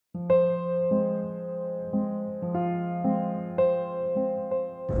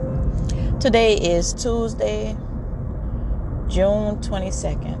Today is Tuesday, June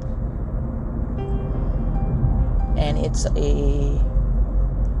 22nd, and it's a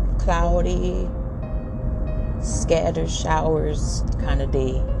cloudy, scattered showers kind of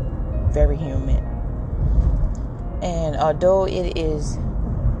day, very humid. And although it is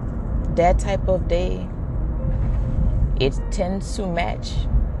that type of day, it tends to match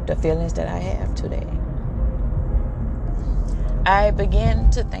the feelings that I have today. I began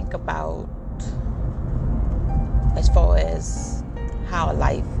to think about as far as how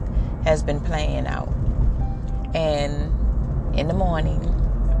life has been playing out. And in the morning,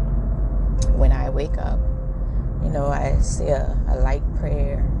 when I wake up, I say a light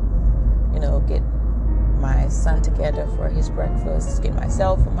prayer, get my son together for his breakfast, get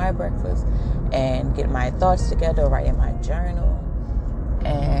myself for my breakfast, and get my thoughts together, write in my journal,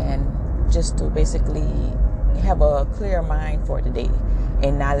 and just to basically have a clear mind for the day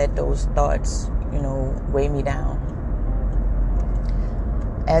and not let those thoughts, weigh me down.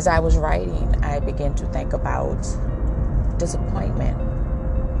 As I was writing, I began to think about disappointment.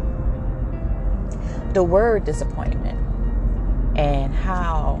 The word disappointment, and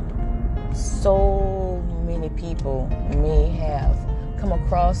how so many people may have come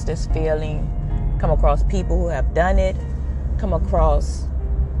across this feeling, come across people who have done it, come across,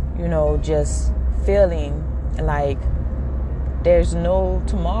 just feeling like there's no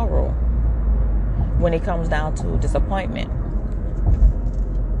tomorrow when it comes down to disappointment.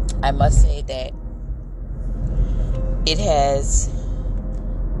 I must say that it has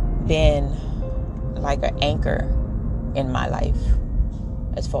been like an anchor in my life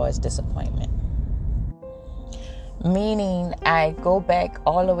as far as disappointment. Meaning I go back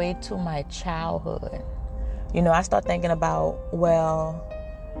all the way to my childhood. I start thinking about,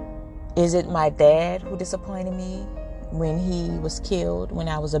 is it my dad who disappointed me when he was killed when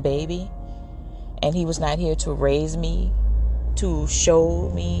I was a baby and he was not here to raise me, to show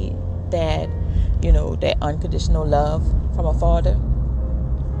me that, that unconditional love from a father?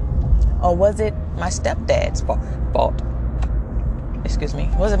 Or was it my stepdad's fault? Excuse me.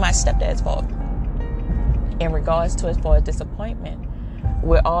 Was it my stepdad's fault? In regards to as far as disappointment,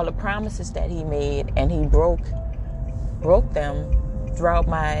 with all the promises that he made and he broke them throughout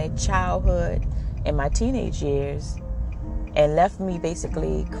my childhood and my teenage years, and left me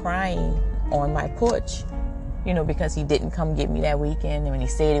basically crying on my porch, because he didn't come get me that weekend, and when he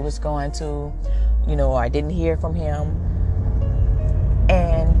said he was going to, I didn't hear from him.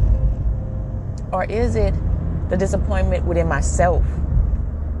 Or is it the disappointment within myself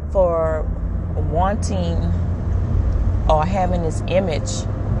for wanting or having this image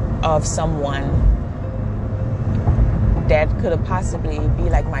of someone that could have possibly be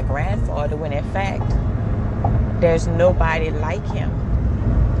like my grandfather, when in fact there's nobody like him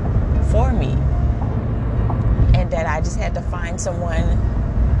for me, and that I just had to find someone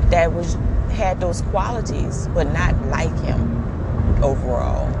that had those qualities but not like him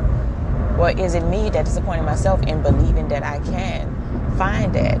overall? Or is it me that disappointed myself in believing that I can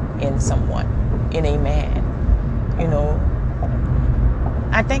find that in someone, in a man?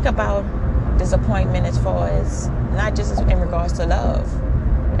 I think about disappointment as far as not just in regards to love,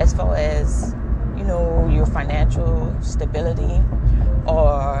 as far as, your financial stability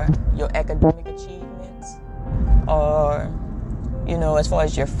or your academic achievements, or, as far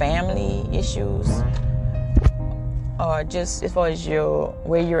as your family issues, or just as far as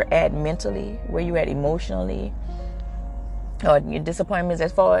where you're at mentally, where you're at emotionally, or your disappointments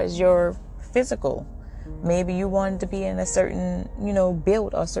as far as your physical. Maybe you wanted to be in a certain,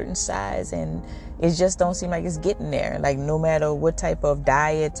 build or certain size, and it just don't seem like it's getting there. Like no matter what type of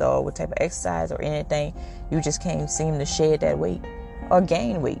diet or what type of exercise or anything, you just can't seem to shed that weight or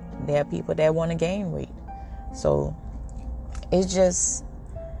gain weight. There are people that want to gain weight. So it's just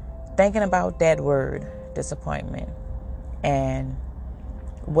thinking about that word, disappointment, and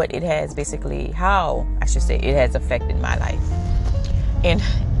what it has how it has affected my life in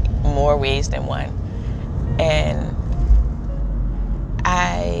more ways than one. And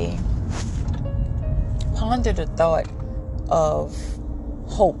I pondered the thought of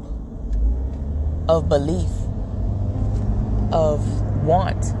hope, of belief, of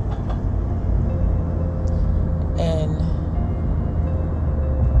want. And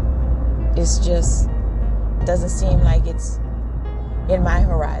it's just doesn't seem like it's in my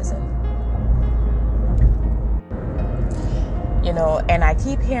horizon. And I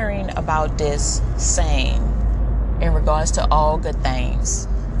keep hearing about this saying in regards to all good things.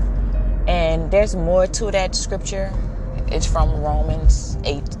 And there's more to that scripture. It's from Romans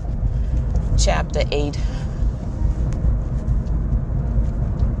 8, chapter 8,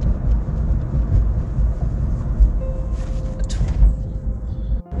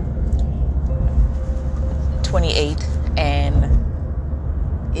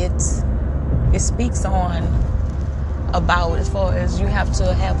 speaks on about as far as you have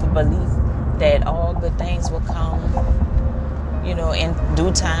to have a belief that all good things will come, in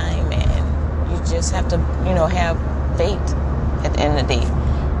due time, and you just have to, have faith at the end of the day.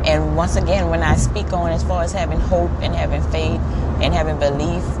 And once again, when I speak on as far as having hope and having faith and having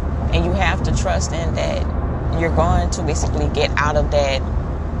belief, and you have to trust in that you're going to basically get out of that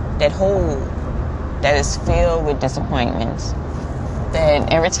hole that is filled with disappointments.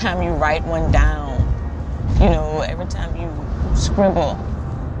 That every time you write one down, every time you scribble,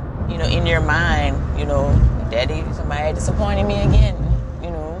 in your mind, daddy, somebody disappointed me again,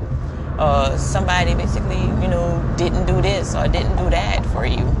 somebody basically, didn't do this or didn't do that for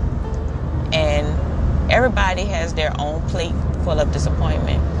you. And everybody has their own plate full of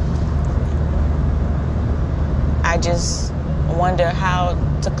disappointment. I just wonder how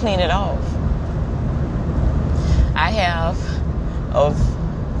to clean it off. I have a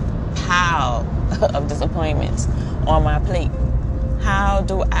pile of disappointments on my plate. How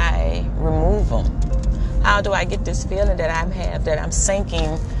do I remove them? How do I get this feeling that that I'm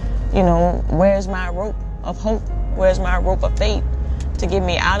sinking? Where's my rope of hope? Where's my rope of faith to get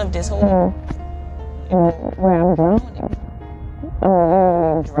me out of this hole? Where I'm drowning.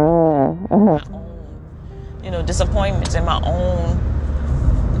 I'm drowning in my own, disappointments, in my own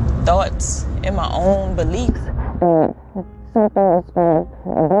thoughts, in my own beliefs. Something is going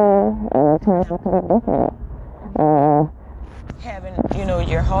to be different. Having,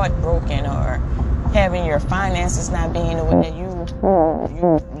 your heart broken, or having your finances not being the way that you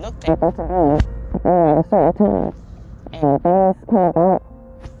looked at them to be at a certain time. And things come up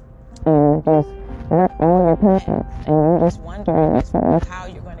and just not on your plans. And you're just wondering how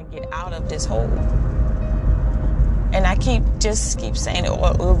you're going to get out of this hole. And I keep saying it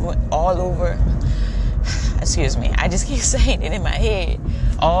all over. Excuse me. I just keep saying it in my head.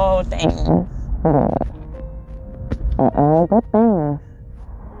 All things. All good things.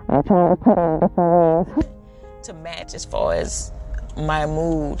 I'm trying to put in different ways to match as far as my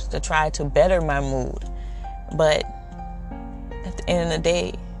mood, to try to better my mood. But at the end of the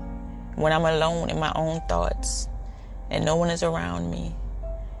day, when I'm alone in my own thoughts and no one is around me,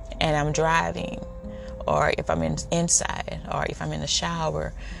 and I'm driving, or if I'm inside, or if I'm in the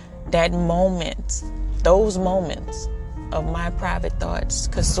shower, those moments of my private thoughts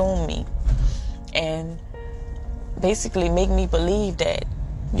consume me and basically make me believe that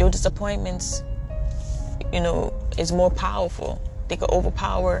your disappointments, is more powerful. They could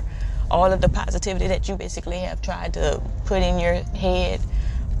overpower all of the positivity that you basically have tried to put in your head,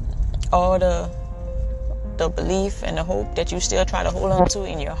 all the belief and the hope that you still try to hold on to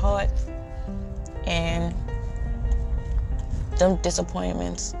in your heart. And them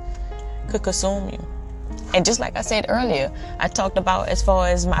disappointments could consume you. And just like I said earlier, I talked about as far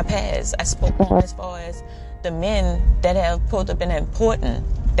as my past. I spoke on as far as the men that have been important,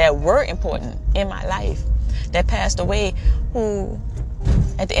 that were important in my life, that passed away, who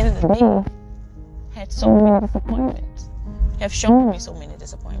at the end of the day had so many disappointments, have shown me so many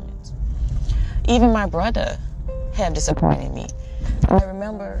disappointments. Even my brother have disappointed me. I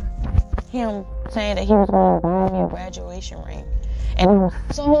remember him saying that he was going to buy me a graduation ring. And I was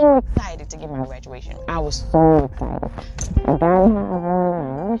so excited to get my graduation. I was so excited. I got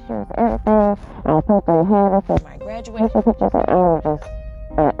my initials, everything. I put the head for my graduation pictures, and I was just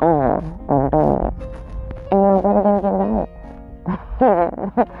at awe of that. And my brother didn't get it out.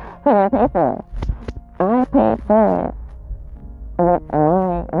 Who did I pay for it? I paid for it with my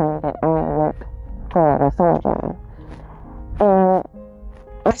money that I worked for the summer job. And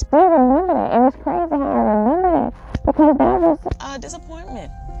I still remember that. It was crazy how I remember that. Because that was a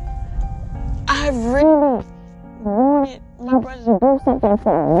disappointment. I really wanted my brother to do something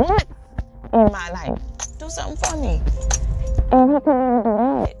for once in my life. Do something for me. And he couldn't even do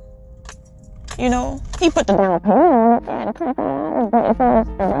that. He put the down payment on it. I had to pay for it. But as far as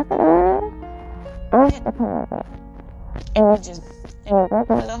the rest of the money, I had to pay for it. And it broke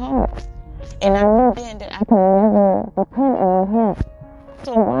my little heart. And I knew then that I could never depend on him.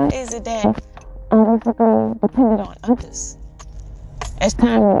 So why is it that I basically depended on others? As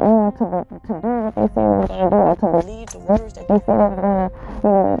time went on to do what they said they were going to do, or to believe the words that they said they were going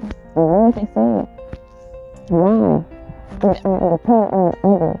to, the words they said. Why? But I depend on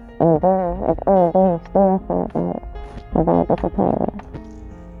others, and then it's all day still about disappointment.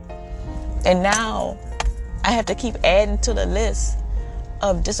 And now I have to keep adding to the list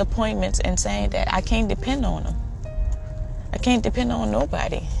of disappointments and saying that I can't depend on them. I can't depend on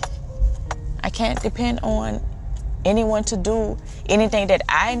nobody. I can't depend on anyone to do anything that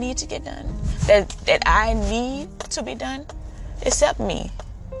I need to get done, that I need to be done, except me.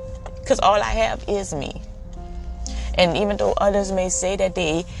 because all I have is me. And even though others may say that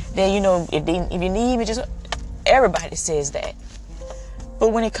they if you need me, just everybody says that.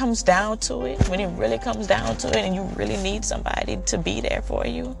 But when it comes down to it, when it really comes down to it, and you really need somebody to be there for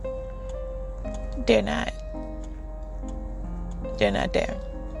you, they're not. They're not there.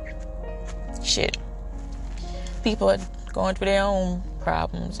 Shit. People are going through their own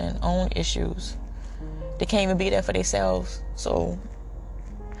problems and own issues. They can't even be there for themselves. So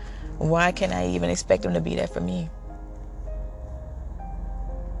why can I even expect them to be there for me?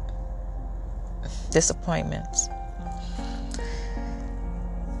 Disappointments.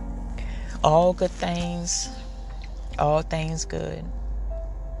 All good things, all things good.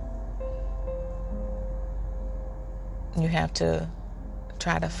 You have to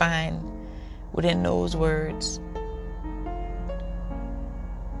try to find within those words,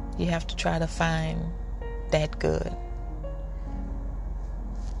 you have to try to find that good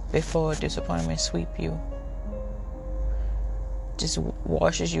before disappointment sweep you. Just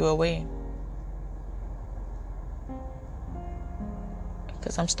washes you away.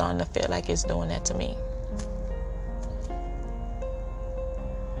 Because I'm starting to feel like it's doing that to me.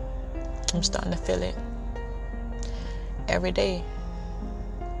 I'm starting to feel it every day.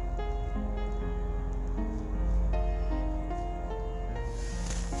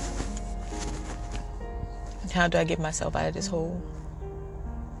 How do I get myself out of this hole?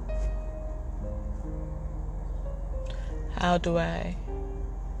 How do I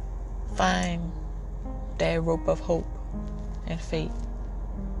find that rope of hope and faith?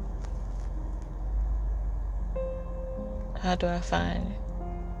 How do I find it?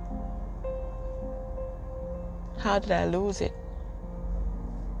 How did I lose it?